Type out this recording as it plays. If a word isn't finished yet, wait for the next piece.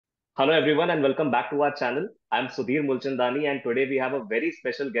Hello everyone and welcome back to our channel. I'm Sudhir Mulchandani and today we have a very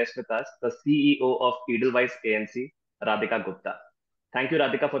special guest with us, the CEO of Edelweiss AMC, Radhika Gupta. Thank you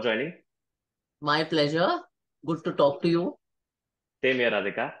Radhika for joining. My pleasure. Good to talk to you. Same here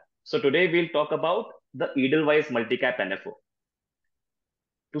Radhika. So today we'll talk about the Edelweiss Multicap NFO.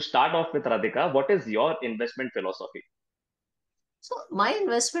 To start off with Radhika, what is your investment philosophy? So my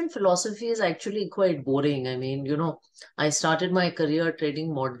investment philosophy is actually quite boring. I started my career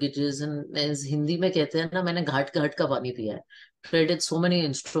trading mortgages and as Hindi में कहते हैं ना मैंने घाट घाट का पानी पिया है. Traded so many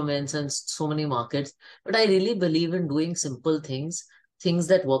instruments and so many markets, but I really believe in doing simple things, things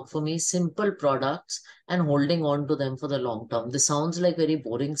that work for me, simple products, and holding on to them for the long term. This sounds like very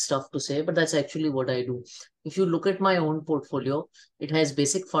boring stuff to say, but that's actually what I do. If you look at my own portfolio, it has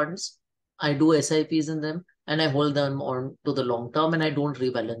basic funds. I do SIPs in them and I hold them on to the long term and I don't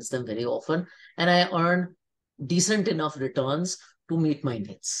rebalance them very often. And I earn decent enough returns to meet my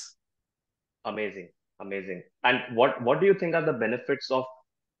needs. Amazing, amazing. And what do you think are the benefits of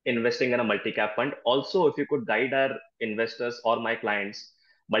investing in a multi-cap fund? Also, if you could guide our investors or my clients,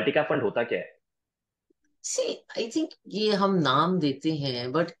 multi-cap fund होता क्या है? See, I think ये हम नाम देते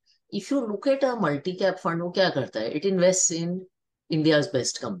हैं, but if you look at a multi-cap fund, वो क्या करता है? It invests in India's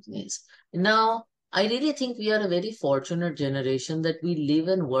best companies. Now, I really think we are a very fortunate generation that we live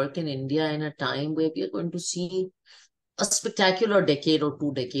and work in India in a time where we are going to see a spectacular decade or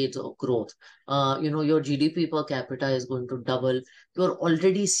 2 decades of growth. Your GDP per capita is going to double. You're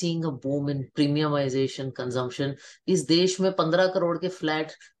already seeing a boom in premiumization consumption. इस देश में 15 करोड़ के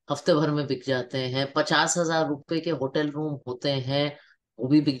flat हफ्ते भर में बिक जाते हैं. 50,000 रुपए के होटल रूम होते हैं, वो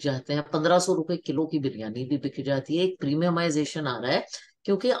भी बिक जाते हैं. 1,500 रुपए किलो की बिरयानी भी बिक जाती है. एक प्रीमियमाइजेशन आ रहा है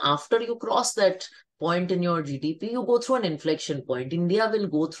क्योंकि after you cross that point in your GDP, you go through an inflection point. India will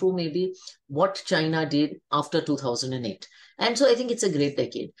go through maybe what China did after 2008. And so I think it's a great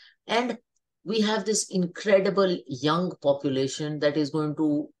decade. And we have this incredible young population that is going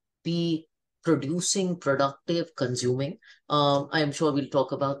to be producing, productive, consuming. I'm sure we'll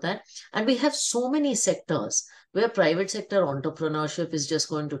talk about that. And we have so many sectors where private sector entrepreneurship is just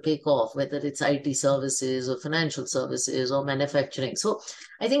going to take off, whether it's IT services or financial services or manufacturing. So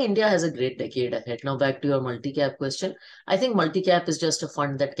I think India has a great decade ahead. Now, back to your multi-cap question. I think multi-cap is just a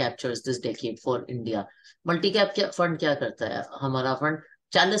fund that captures this decade for India. Multi-cap fund क्या करता है? हमारा fund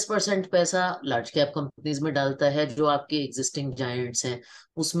 40% पैसा large cap companies में डालता है जो आपके एग्जिस्टिंग जायंट्स हैं.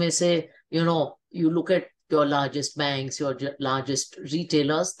 उसमें से you look at your largest banks, your largest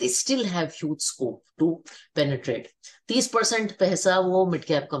retailers, they still have huge scope to penetrate. 30% पैसा वो मिड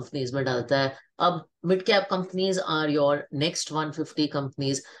कैप कंपनीज में डालता है. अब mid cap companies are your next 150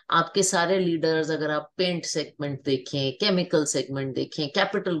 companies. आपके सारे लीडर्स अगर आप पेंट सेगमेंट देखें, केमिकल सेगमेंट देखें,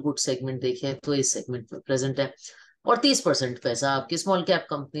 कैपिटल गुड सेगमेंट देखें, तो इस सेगमेंट में प्रेजेंट है. और 30% पैसा आपकी स्मॉल कैप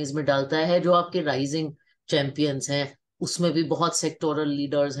कंपनीज में डालता है जो आपके राइजिंग चैंपियंस हैं. उसमें भी बहुत सेक्टोरल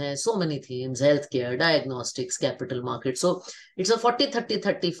लीडर्स हैं, so many themes, health care, diagnostics, capital market. So it's a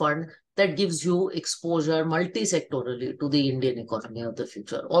 40-30-30 fund that gives you exposure multi-sectorally to the Indian economy of the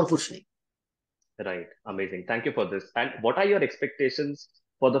future. और कुछ नहीं. Right, amazing. Thank you for this. And what are your expectations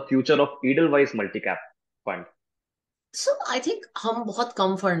for the future of Edelweiss Multicap Fund? So I think हम बहुत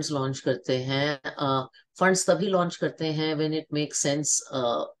कम funds launch करते हैं. Funds तभी launch करते हैं when it make sense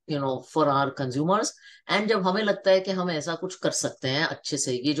for our consumers. And जब हमें लगता है कि हम ऐसा कुछ कर सकते हैं अच्छे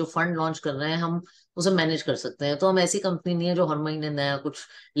से, ये जो फंड लॉन्च कर रहे हैं हम उसे मैनेज कर सकते हैं. तो हम ऐसी कंपनी नहीं है जो हर महीने नया कुछ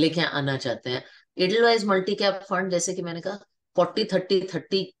लेके आना चाहते हैं. एडलवाइज मल्टी कैप फंड जैसे कि मैंने कहा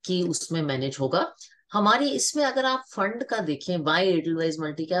 40-30-30 की उसमें मैनेज होगा. हमारी इसमें अगर आप फंड का देखें, bye Edelweiss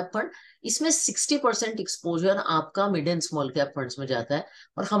multi cap fund, इसमें 60% एक्सपोजर आपका mid and small cap funds में जाता है.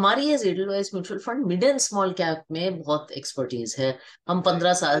 और हमारी ये Edelweiss mutual fund mid and small cap में बहुत एक्सपर्टीज है. हम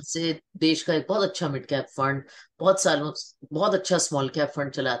 15 साल से देश का एक बहुत अच्छा मिड कैप फंड, बहुत सालों बहुत अच्छा स्मॉल कैप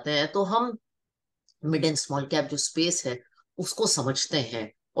फंड चलाते हैं. तो हम मिड एंड स्मॉल कैप जो स्पेस है उसको समझते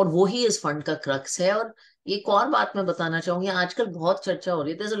हैं और वो ही इस फंड का क्रक्स है. और एक और बात मैं बताना चाहूंगी, आजकल बहुत चर्चा हो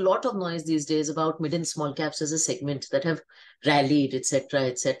रही है, there's a lot of noise these days about mid and small caps as a segment that have rallied, etc.,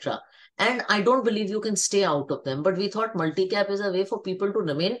 etc. And I don't believe you can stay out of them, but we thought multi-cap is a way for people to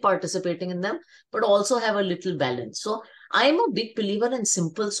remain participating in them, but also have a little balance. So I'm a big believer in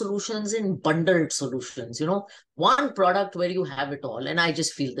simple solutions, in bundled solutions, one product where you have it all. And I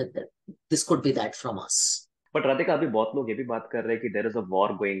just feel that this could be that from us. But Radhika, अभी बहुत लोग ये भी बात कर रहे हैं कि there is a war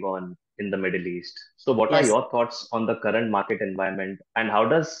going on in the Middle East. So what are Yes. your thoughts on the current market environment and how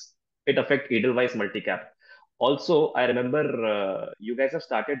does it affect Edelweiss Multicap? Also, I remember you guys have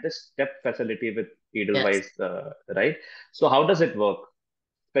started this step facility with Yes. Edelweiss, right? So how does it work,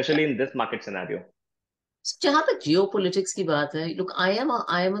 especially in this market scenario? जहाँ तक geopolitics की बात है, look, I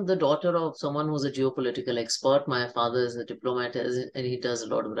am the daughter of someone who's a geopolitical expert. My father is a diplomat and he does a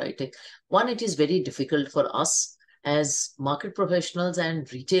lot of writing. One, it is very difficult for us as market professionals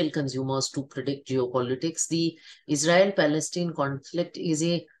and retail consumers to predict geopolitics. The Israel-Palestine conflict is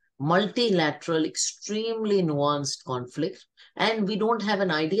a multilateral, extremely nuanced conflict, and we don't have an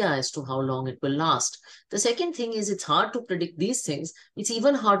idea as to how long it will last. The second thing is it's hard to predict these things. It's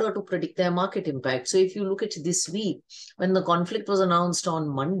even harder to predict their market impact. So if you look at this week, when the conflict was announced on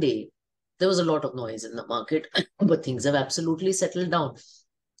Monday, there was a lot of noise in the market, but things have absolutely settled down.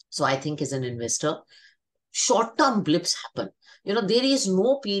 So I think as an investor, short-term blips happen. There is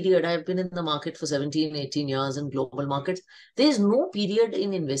no period. I've been in the market for 17, 18 years in global markets. There is no period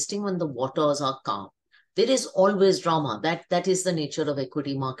in investing when the waters are calm. There is always drama. That is the nature of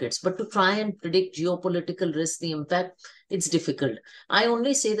equity markets. But to try and predict geopolitical risk, the impact, it's difficult. I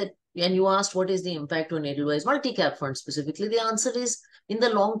only say that, and you asked what is the impact on Edelweiss multi-cap fund specifically. The answer is in the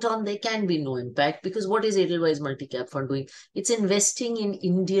long term, there can be no impact, because what is Edelweiss multi-cap fund doing? It's investing in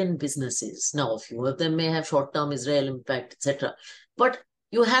Indian businesses. Now, a few of them may have short-term Israel impact, etc. But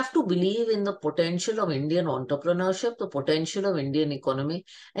you have to believe in the potential of Indian entrepreneurship, the potential of Indian economy,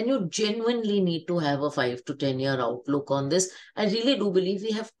 and you genuinely need to have a 5 to 10 year outlook on this. I really do believe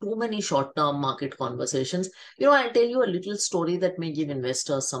we have too many short-term market conversations. I'll tell you a little story that may give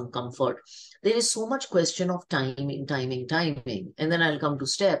investors some comfort. There is so much question of timing, timing, timing, and then I'll come to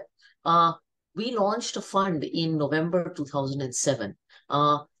step. Uh, we launched a fund in November 2007.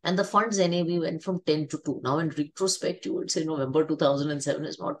 And the fund's NAV went from 10 to 2. Now, in retrospect, you would say November 2007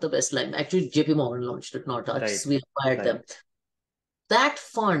 is not the best line. Actually, JP Morgan launched it, not us. Right, We acquired right. them. That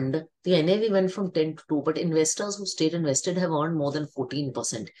fund, the NAV went from 10 to 2, but investors who stayed invested have earned more than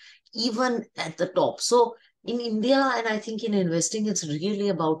 14%, even at the top. So in India, and I think in investing, it's really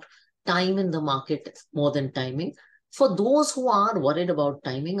about time in the market more than timing. For those who are worried about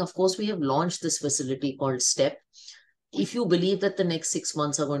timing, of course, we have launched this facility called STEP. If you believe that the next 6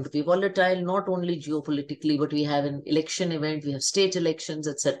 months are going to be volatile, not only geopolitically, but we have an election event, we have state elections,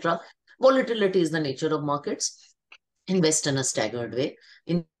 etc. Volatility is the nature of markets. Invest in a staggered way.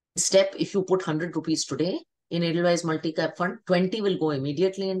 In step, if you put 100 rupees today in Edelweiss multi-cap fund, 20 will go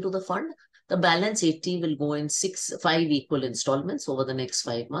immediately into the fund. The balance 80 will go in 5 equal installments over the next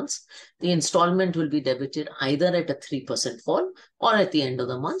 5 months. The installment will be debited either at a 3% fall or at the end of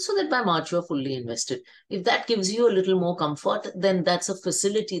the month, so that by March you're fully invested. If that gives you a little more comfort, then that's a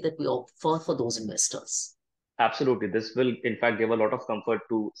facility that we offer for those investors. Absolutely. This will, in fact, give a lot of comfort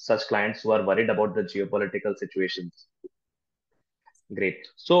to such clients who are worried about the geopolitical situations. Great.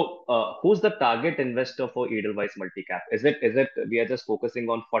 So, who's the target investor for Edelweiss Multicap? Is it we are just focusing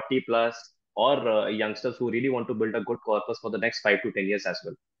on 40 plus, or youngsters who really want to build a good corpus for the next 5 to 10 years as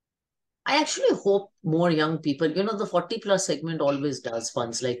well? I actually hope more young people, the 40 plus segment always does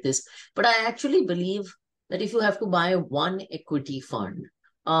funds like this. But I actually believe that if you have to buy one equity fund,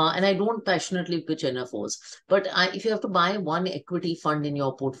 and I don't passionately pitch NFOs, but if you have to buy one equity fund in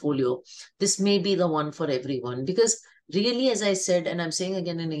your portfolio, this may be the one for everyone. Because really, as I said, and I'm saying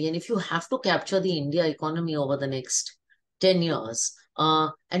again and again, if you have to capture the India economy over the next 10 years,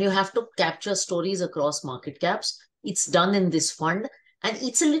 and you have to capture stories across market caps, it's done in this fund. And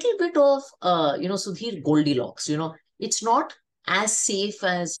it's a little bit of, Sudhir, Goldilocks. It's not as safe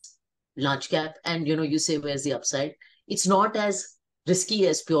as large cap. And, you say, where's the upside? It's not as risky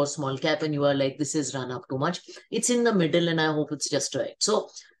as pure small cap. And you are like, this is run up too much. It's in the middle, and I hope it's just right. So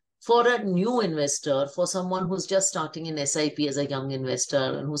for a new investor, for someone who's just starting in SIP as a young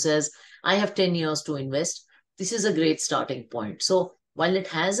investor and who says, I have 10 years to invest, this is a great starting point. So while it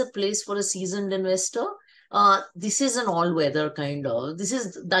has a place for a seasoned investor, this is an all-weather this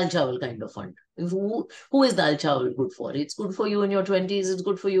is dal chawal kind of fund. Who is dal chawal good for? It's good for you in your 20s, it's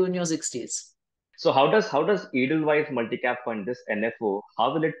good for you in your 60s. So, how does Edelweiss Multicap Fund, this NFO,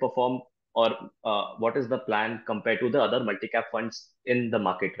 how will it perform, or what is the plan compared to the other multicap funds in the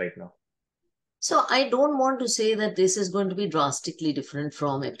market right now? So I don't want to say that this is going to be drastically different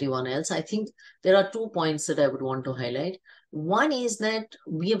from everyone else. I think there are 2 points that I would want to highlight. One is that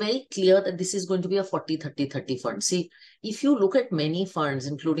we are very clear that this is going to be a 40-30-30 fund. See, if you look at many funds,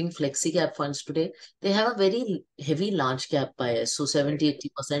 including flexi cap funds today, they have a very heavy large cap bias. So Right.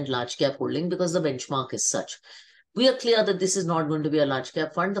 70-80% large cap holding, because the benchmark is such. We are clear that this is not going to be a large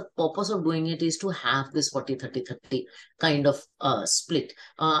cap fund. The purpose of doing it is to have this 40-30-30 kind of split.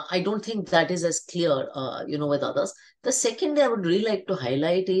 I don't think that is as clear, with others. The second I would really like to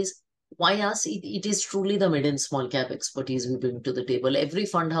highlight is, why us? It is truly the mid and small cap expertise we bring to the table. Every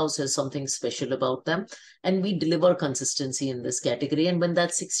fund house has something special about them, and we deliver consistency in this category. And when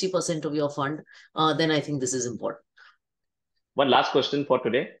that's 60% of your fund, then I think this is important. One last question for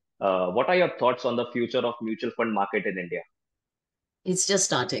today. What are your thoughts on the future of mutual fund market in India? It's just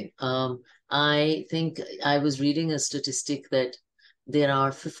starting. I think I was reading a statistic that there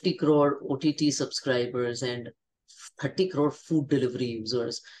are 50 crore OTT subscribers and 30 crore food delivery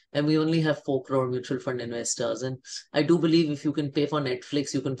users, and we only have 4 crore mutual fund investors. And I do believe if you can pay for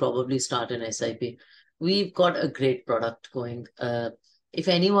Netflix, you can probably start an SIP. We've got a great product going. If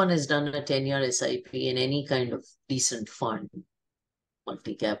anyone has done a 10-year SIP in any kind of decent fund,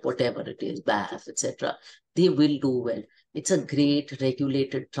 multi-cap, whatever it is, BAF, etc., they will do well. It's a great,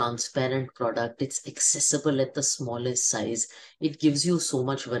 regulated, transparent product. It's accessible at the smallest size. It gives you so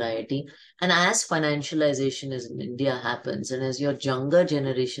much variety. And as financialization in India happens, and as your younger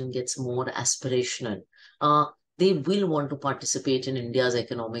generation gets more aspirational, uh, they will want to participate in India's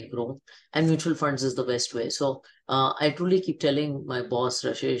economic growth, and mutual funds is the best way. So I truly keep telling my boss,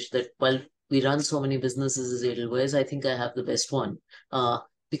 Rashesh, that while we run so many businesses as Edelweiss, I think I have the best one, uh,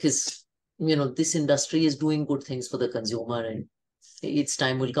 because this industry is doing good things for the consumer, and its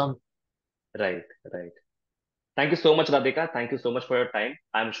time will come. Right, right. Thank you so much, Radhika. Thank you so much for your time.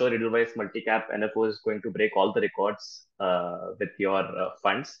 I'm sure Edelweiss Multicap NFO is going to break all the records with your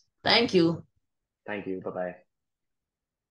funds. Thank you. Thank you. Bye bye.